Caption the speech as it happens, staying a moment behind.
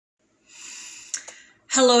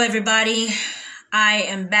Hello everybody, I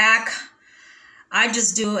am back. I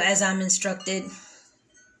just do as I'm instructed.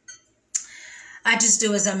 I just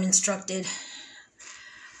do as I'm instructed.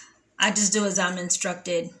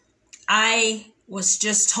 I was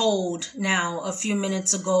just told now a few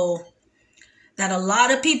minutes ago that a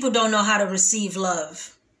lot of people don't know how to receive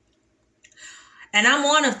love. And I'm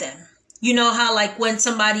one of them. You know how like when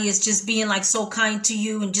somebody is just being like so kind to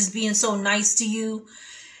you and just being so nice to you,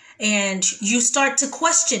 and you start to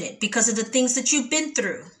question it because of the things that you've been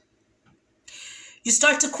through. You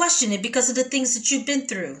start to question it because of the things that you've been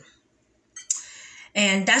through.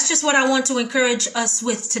 And that's just what I want to encourage us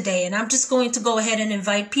with today. And I'm just going to go ahead and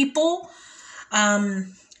invite people.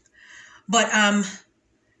 I'm not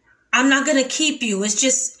going to keep you. It's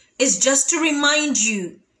just to remind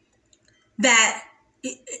you that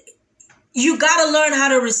you got to learn how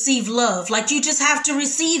to receive love. Like you just have to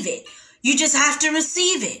receive it. You just have to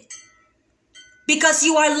receive it. Because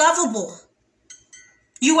you are lovable.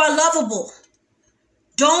 You are lovable.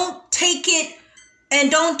 Don't take it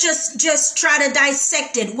and don't just try to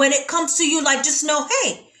dissect it. When it comes to you, like just know,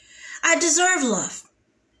 hey, I deserve love.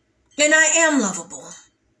 And I am lovable.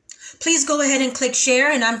 Please go ahead and click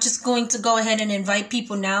share. And I'm just going to go ahead and invite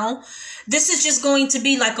people now. This is just going to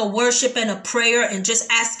be like a worship and a prayer and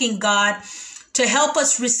just asking God to help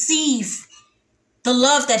us receive the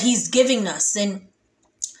love that he's giving us. And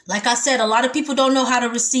like I said, a lot of people don't know how to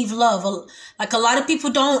receive love. Like a lot of people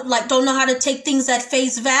don't know how to take things at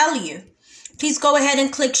face value. Please go ahead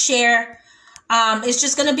and click share. It's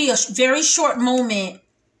just going to be a very short moment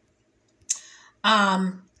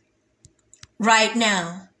right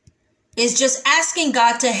now. It's just asking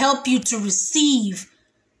God to help you to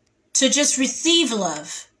just receive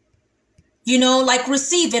love. You know, like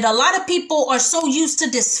receive it. A lot of people are so used to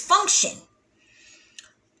dysfunction.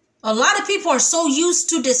 A lot of people are so used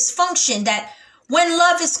to dysfunction that when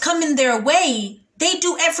love is coming their way, they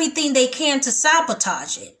do everything they can to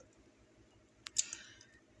sabotage it.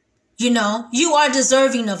 You know, you are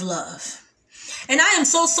deserving of love. And I am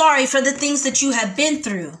so sorry for the things that you have been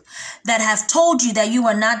through that have told you that you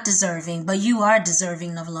are not deserving, but you are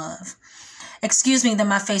deserving of love. Excuse me that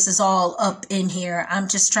my face is all up in here. I'm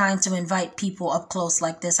just trying to invite people up close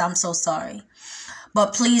like this. I'm so sorry.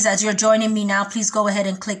 But please, as you're joining me now, please go ahead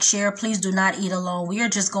and click share. Please do not eat alone. We are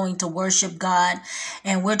just going to worship God.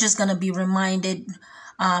 And we're just going to be reminded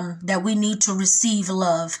that we need to receive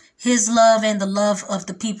love. His love and the love of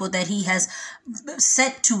the people that he has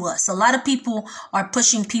set to us. A lot of people are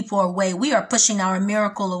pushing people away. We are pushing our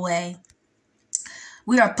miracle away.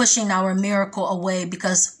 We are pushing our miracle away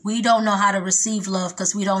because we don't know how to receive love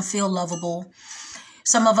because we don't feel lovable.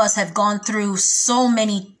 Some of us have gone through so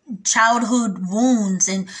many childhood wounds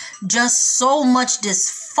and just so much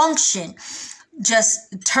dysfunction, just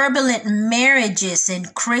turbulent marriages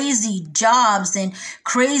and crazy jobs and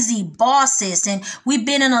crazy bosses. And we've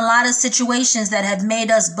been in a lot of situations that have made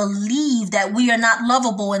us believe that we are not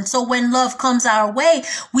lovable. And so when love comes our way,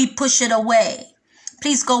 we push it away.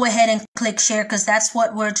 Please go ahead and click share because that's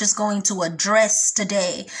what we're just going to address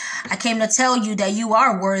today. I came to tell you that you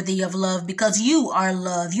are worthy of love because you are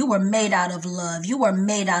love. You were made out of love. You were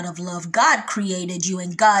made out of love. God created you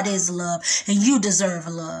and God is love and you deserve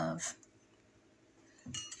love.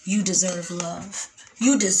 You deserve love.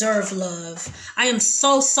 You deserve love. I am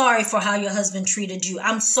so sorry for how your husband treated you.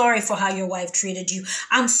 I'm sorry for how your wife treated you.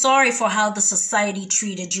 I'm sorry for how the society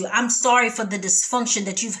treated you. I'm sorry for the dysfunction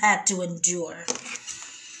that you've had to endure.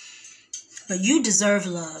 But you deserve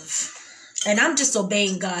love. And I'm just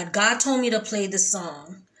obeying God. God told me to play this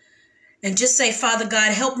song. And just say, Father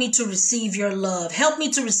God, help me to receive your love. Help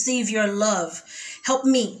me to receive your love. Help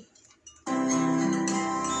me.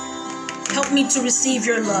 Help me to receive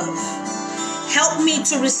your love. Help me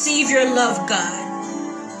to receive your love, God.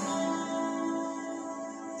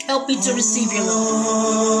 Help me to receive your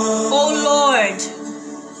love. Oh Lord.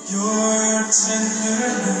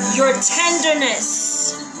 Your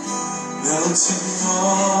tenderness.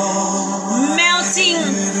 Melting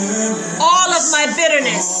all of my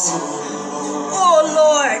bitterness. Oh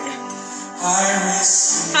Lord,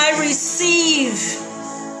 I receive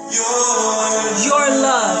your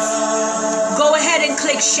love. Go ahead and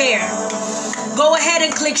click share. Go ahead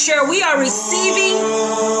and click share. We are receiving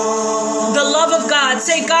the love of God.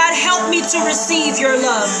 Say, God, help me to receive your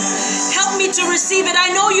love. Help me to receive it.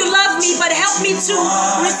 I know you love me, but help me to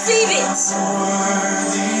receive it.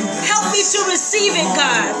 Help me to receive it,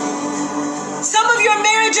 God. Some of your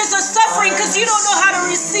marriages are suffering because you don't know how to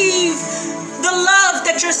receive the love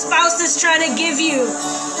that your spouse is trying to give you.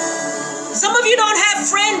 Some of you don't have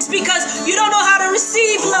friends because you don't know how to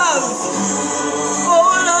receive love. Oh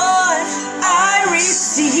Lord, I receive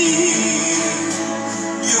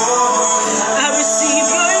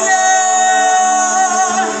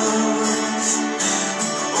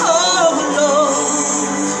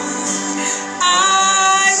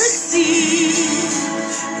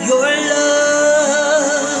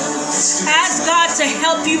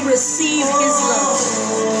receive his love.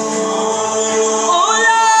 Oh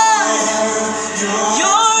Lord,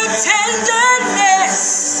 your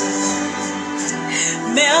tenderness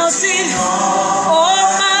melting all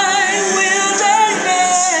my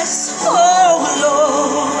wilderness. Oh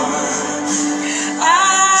Lord,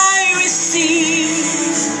 I receive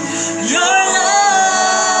your love.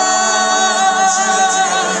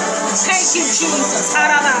 Thank you, Jesus.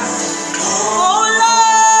 Oh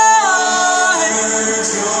Lord,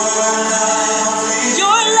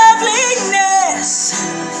 your loveliness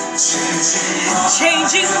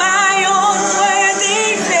changing my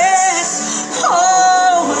unworthiness.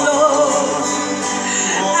 Oh Lord,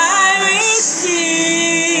 I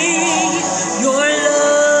receive your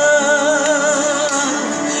love.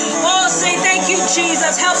 Oh, say thank you,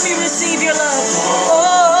 Jesus. Help me receive your love.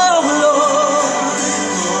 Oh Lord,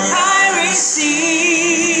 I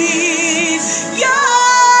receive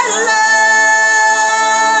your love.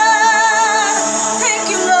 Thank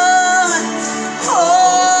you, Lord.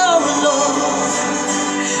 Oh Lord,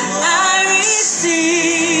 I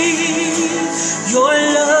receive your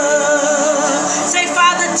love. Say,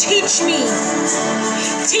 Father, teach me.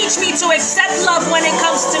 Teach me to accept love when it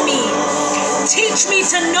comes to me. Teach me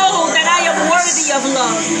to know that I am worthy of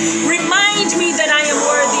love. Remind me that I am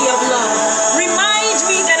worthy of love. Remind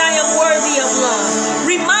me that I am worthy of love.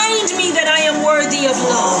 Remind me that I am worthy of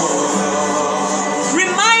love.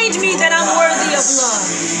 Remind me that I'm worthy of love.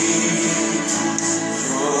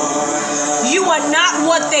 You are not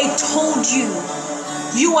what they told you.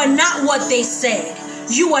 You are not what they said.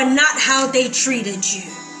 You are not how they treated you.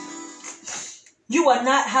 You are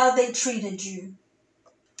not how they treated you.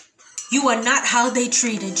 You are not how they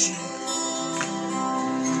treated you.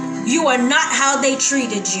 You are not how they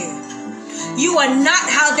treated you. You are not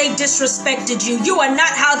how they disrespected you. You are not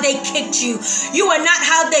how they kicked you. You are not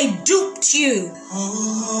how they duped you.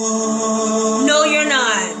 No, you're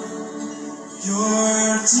not.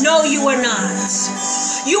 No, you are not.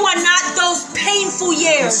 You are not those painful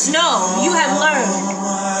years. No, you have learned.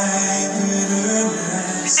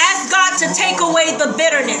 Ask God to take away the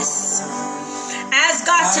bitterness. Ask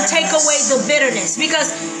God to take away the bitterness,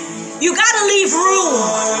 because you got to leave room.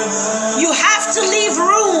 You have to leave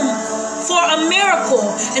room for a miracle.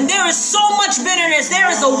 And there is so much bitterness. There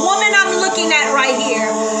is a woman I'm looking at right here,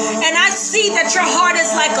 and I see that your heart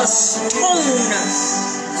is like a stone.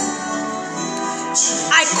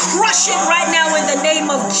 I crush it right now in the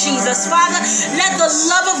name of Jesus. Father, let the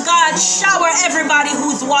love of God shower everybody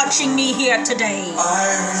who's watching me here today.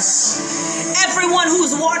 Everyone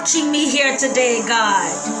who's watching me here today,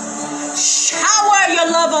 God. Shower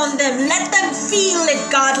your love on them. Let them feel it,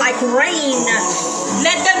 God, like rain.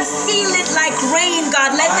 Let them feel it like rain,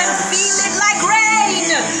 God. Let them feel it like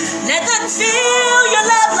rain. Let them feel your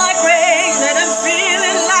love like rain. Let them feel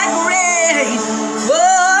it like rain.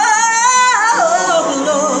 Oh,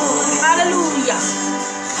 Lord. Hallelujah.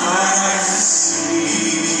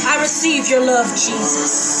 I receive your love,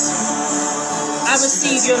 Jesus. I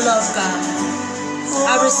receive your love, God.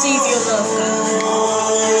 I receive your love, God.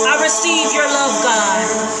 I receive your love, God.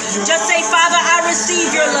 Just say, Father, I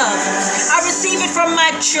receive your love. I receive it from my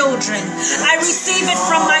children. I receive it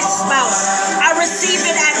from my spouse. I receive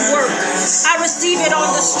it at work. I receive it on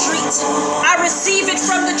the street. I receive it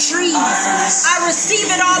from the trees. I receive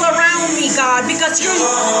it all around me, God, because you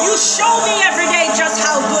show me every day just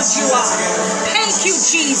how good you are. Thank you,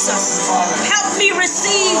 Jesus. Help me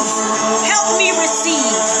receive. Help me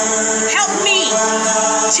receive. Help me.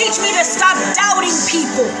 Teach me to stop doubting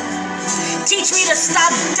people. Teach me to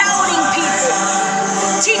stop doubting people.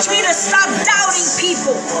 Teach me to stop doubting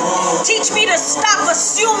people. Teach me to stop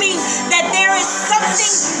assuming that there is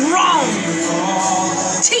something wrong.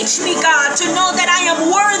 Teach me, God, to know that I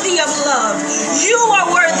am worthy of love. You are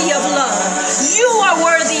worthy of love. You are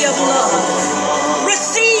worthy of love.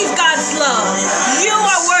 Receive God's love. You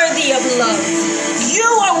are worthy of love. You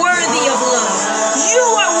are worthy of love. You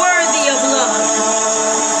are worthy of love.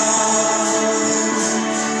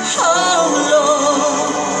 Oh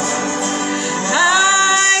Lord,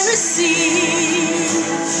 I receive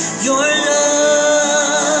your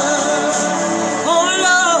love. Oh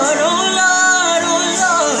Lord, oh Lord, oh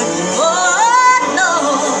Lord, oh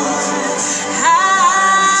Lord, I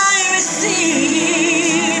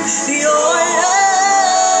receive your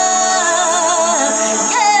love.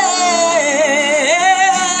 Yeah.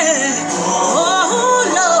 Oh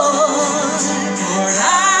Lord, I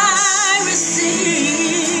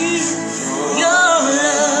receive your love.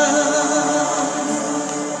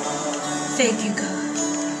 Thank you, God.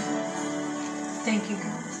 Thank you,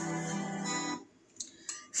 God.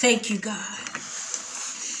 Thank you, God.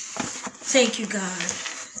 Thank you, God.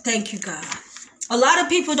 Thank you, God. A lot of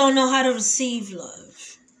people don't know how to receive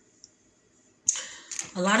love.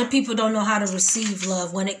 A lot of people don't know how to receive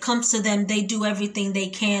love. When it comes to them, they do everything they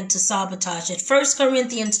can to sabotage it. 1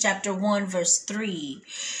 Corinthians chapter 1, verse 3.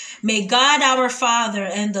 May God our Father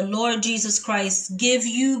and the Lord Jesus Christ give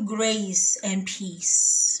you grace and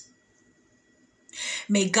peace.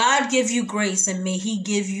 May God give you grace and may he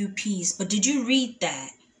give you peace. But did you read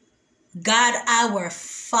that? God our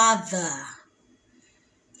Father.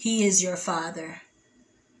 He is your Father.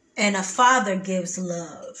 And a father gives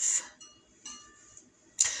love.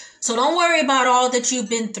 So don't worry about all that you've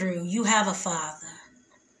been through. You have a Father.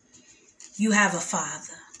 You have a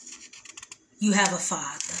Father. You have a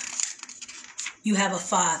Father. You have a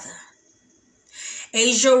Father.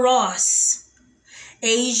 Asia Ross.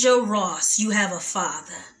 Asia Ross, you have a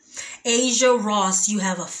Father. Asia Ross, you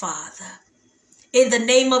have a Father. In the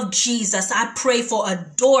name of Jesus, I pray for a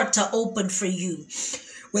door to open for you.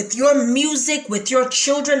 With your music, with your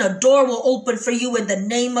children, a door will open for you in the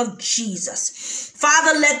name of Jesus.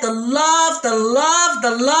 Father, let the love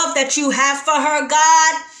that you have for her,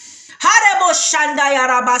 God.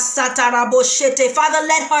 Father,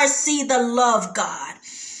 let her see the love, God.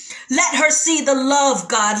 Let her see the love,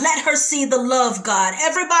 God. Let her see the love, God.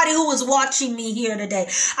 Everybody who is watching me here today,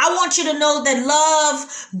 I want you to know that love,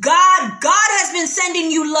 God has been sending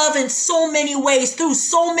you love in so many ways, through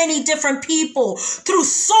so many different people, through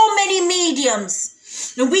so many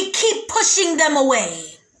mediums. And we keep pushing them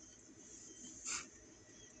away.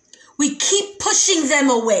 We keep pushing them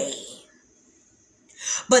away.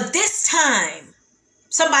 But this time,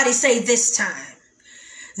 somebody say this time.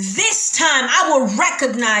 This time I will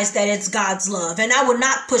recognize that it's God's love and I will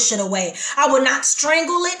not push it away. I will not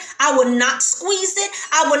strangle it. I will not squeeze it.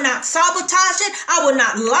 I will not sabotage it. I will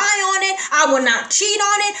not lie on it. I will not cheat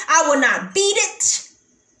on it. I will not beat it.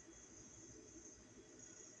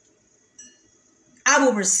 I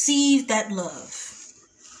will receive that love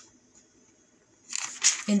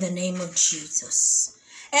in the name of Jesus.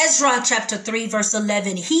 Ezra chapter 3 verse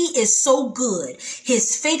 11. He is so good.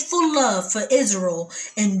 His faithful love for Israel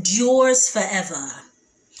endures forever.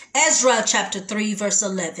 Ezra chapter 3 verse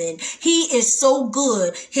 11. He is so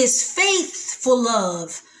good. His faithful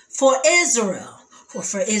love for Israel, or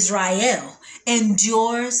for Israel,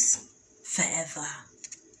 endures forever.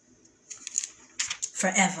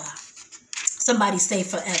 Forever. Somebody say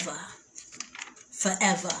forever.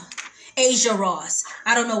 Forever. Asia Ross.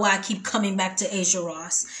 I don't know why I keep coming back to Asia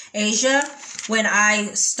Ross. Asia, when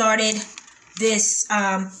I started this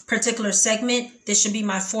particular segment, this should be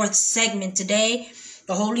my 4th segment today.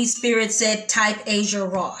 The Holy Spirit said, type Asia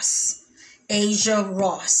Ross. Asia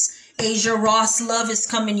Ross. Asia Ross, love is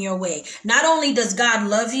coming your way. Not only does God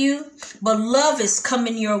love you, but love is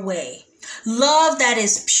coming your way. Love that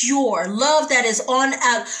is pure. Love that is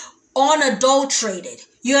unadulterated.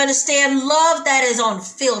 You understand? Love that is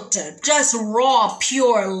unfiltered, just raw,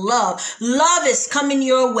 pure love. Love is coming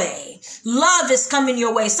your way. Love is coming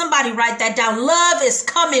your way. Somebody write that down. Love is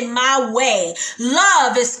coming my way.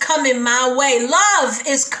 Love is coming my way. Love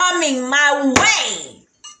is coming my way.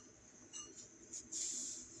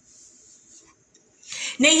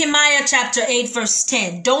 Nehemiah chapter 8 verse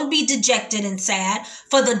 10. Don't be dejected and sad,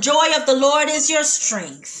 for the joy of the Lord is your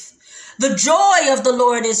strength. The joy of the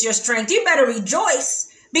Lord is your strength. You better rejoice.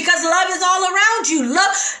 Because love is all around you.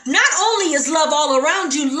 Love, not only is love all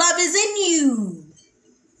around you, love is in you.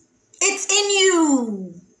 It's in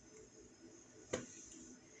you.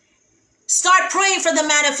 Start praying for the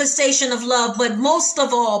manifestation of love, but most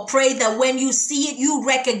of all, pray that when you see it, you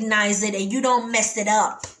recognize it and you don't mess it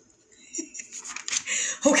up.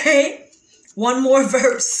 Okay? One more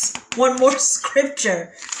verse. One more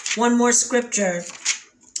scripture. One more scripture.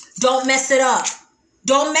 Don't mess it up.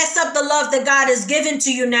 Don't mess up the love that God has given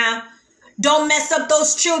to you now. Don't mess up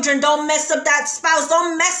those children. Don't mess up that spouse.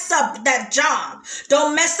 Don't mess up that job.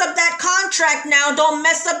 Don't mess up that contract now. Don't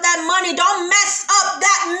mess up that money. Don't mess up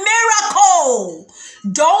that miracle.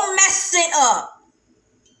 Don't mess it up.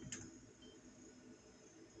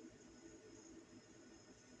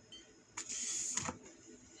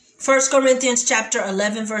 First Corinthians chapter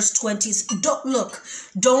 11 verse 20.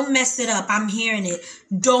 Don't mess it up. I'm hearing it.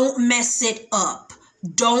 Don't mess it up.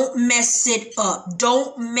 Don't mess it up.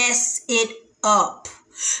 Don't mess it up.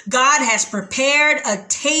 God has prepared a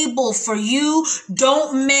table for you.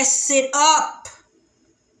 Don't mess it up.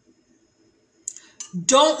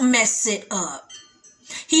 Don't mess it up.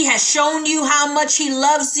 He has shown you how much he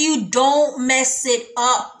loves you. Don't mess it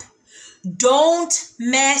up. Don't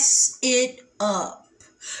mess it up.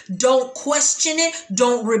 Don't question it.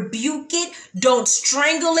 Don't rebuke it. Don't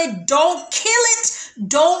strangle it. Don't kill it.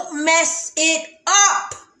 Don't mess it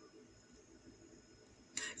up.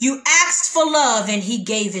 You asked for love and he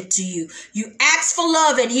gave it to you. You asked for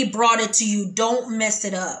love and he brought it to you. Don't mess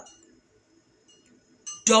it up.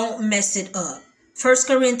 Don't mess it up. 1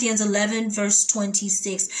 Corinthians 11 verse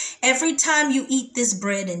 26. Every time you eat this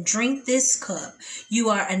bread and drink this cup, you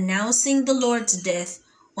are announcing the Lord's death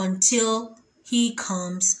until he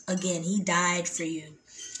comes again. He died for you.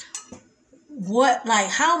 What, like,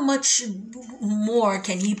 how much more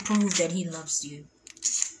can he prove that he loves you?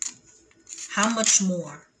 How much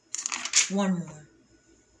more? One more.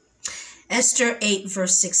 Esther 8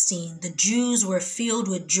 verse 16. The Jews were filled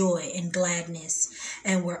with joy and gladness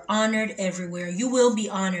and were honored everywhere. You will be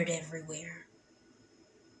honored everywhere.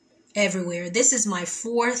 Everywhere. This is my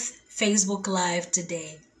 4th Facebook Live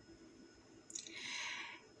today.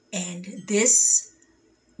 And this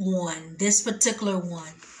particular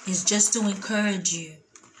one, is just to encourage you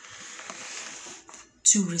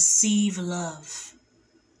to receive love.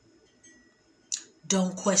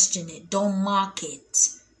 Don't question it. Don't mock it.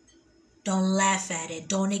 Don't laugh at it.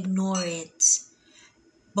 Don't ignore it.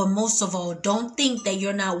 But most of all, don't think that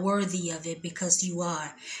you're not worthy of it, because you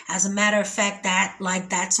are. As a matter of fact,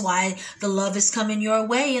 that's why the love is coming your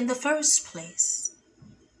way in the first place.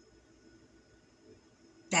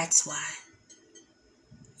 That's why.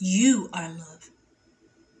 You are loved.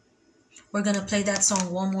 We're going to play that song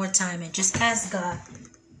one more time and just ask God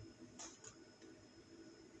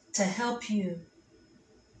to help you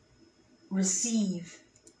receive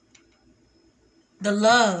the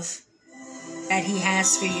love that he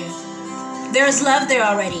has for you. There's love there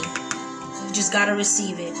already. You just got to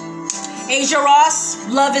receive it. Asia Ross,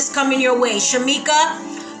 love is coming your way. Shamika,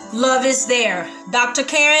 love is there. Dr.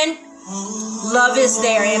 Karen, love is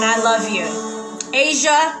there, and I love you.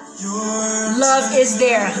 Asia, love is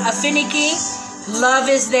there. Afiniki, love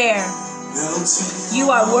is there.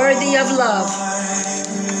 You are worthy of love.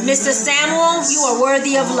 Mr. Samuel, you are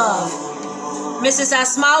worthy of love. Mrs.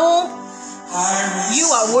 Asmau, you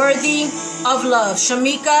are worthy of love.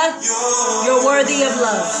 Shamika, you're worthy of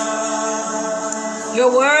love.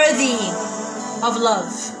 You're worthy of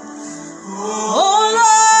love. Oh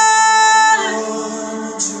Lord,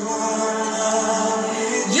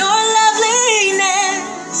 your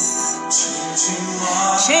loveliness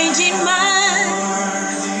changing my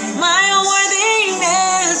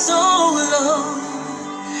unworthiness. Oh Lord,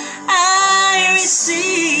 I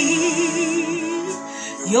receive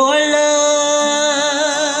your love.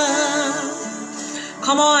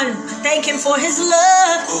 Come on, thank him for his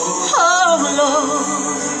love. Oh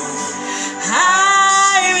Lord,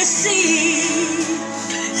 I receive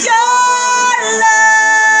your love.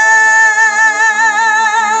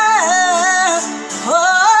 Oh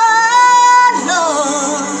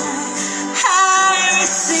Lord, I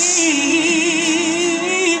receive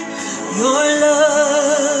your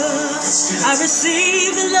love. I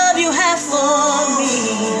receive the love you have for me.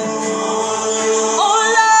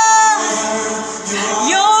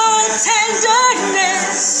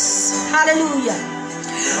 Hallelujah.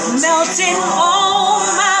 Melting all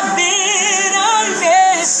my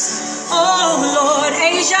bitterness. Oh Lord.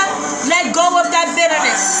 Asia, let go of that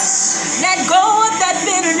bitterness. Let go of that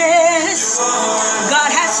bitterness.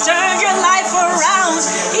 God has turned your life around.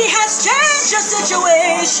 He has changed your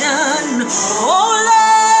situation. Oh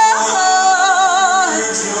Lord,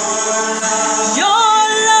 your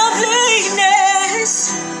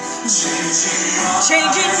loveliness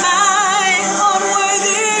changing my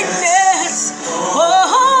unworthiness. Oh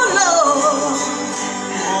Lord,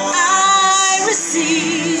 I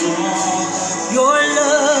receive your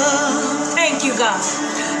love. Thank you, God.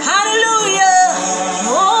 Hallelujah.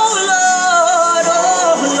 Oh Lord,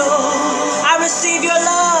 I receive your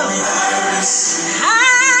love.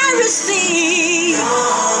 I receive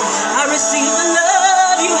the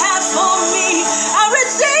love you have for me. I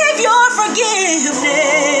receive your forgiveness.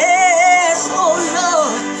 Oh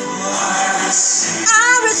Lord,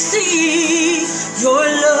 I receive your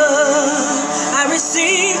love. I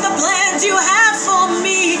receive the plans you have for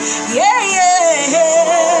me. Yeah, yeah.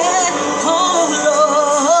 Oh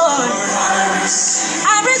Lord,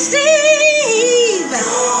 I receive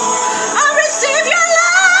your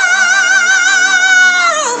love.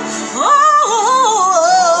 Oh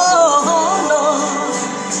Lord,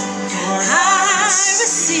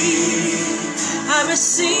 I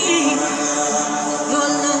receive your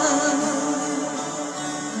love.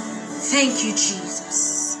 Thank you,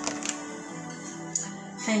 Jesus.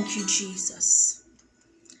 Thank you, Jesus.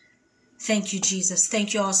 Thank you, Jesus.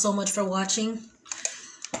 Thank you all so much for watching.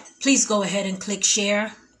 Please go ahead and click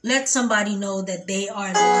share. Let somebody know that they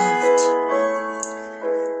are loved.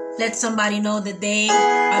 Let somebody know that they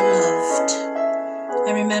are loved.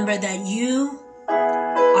 And remember that you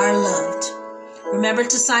Remember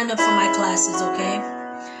to sign up for my classes, okay?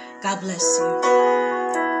 God bless you.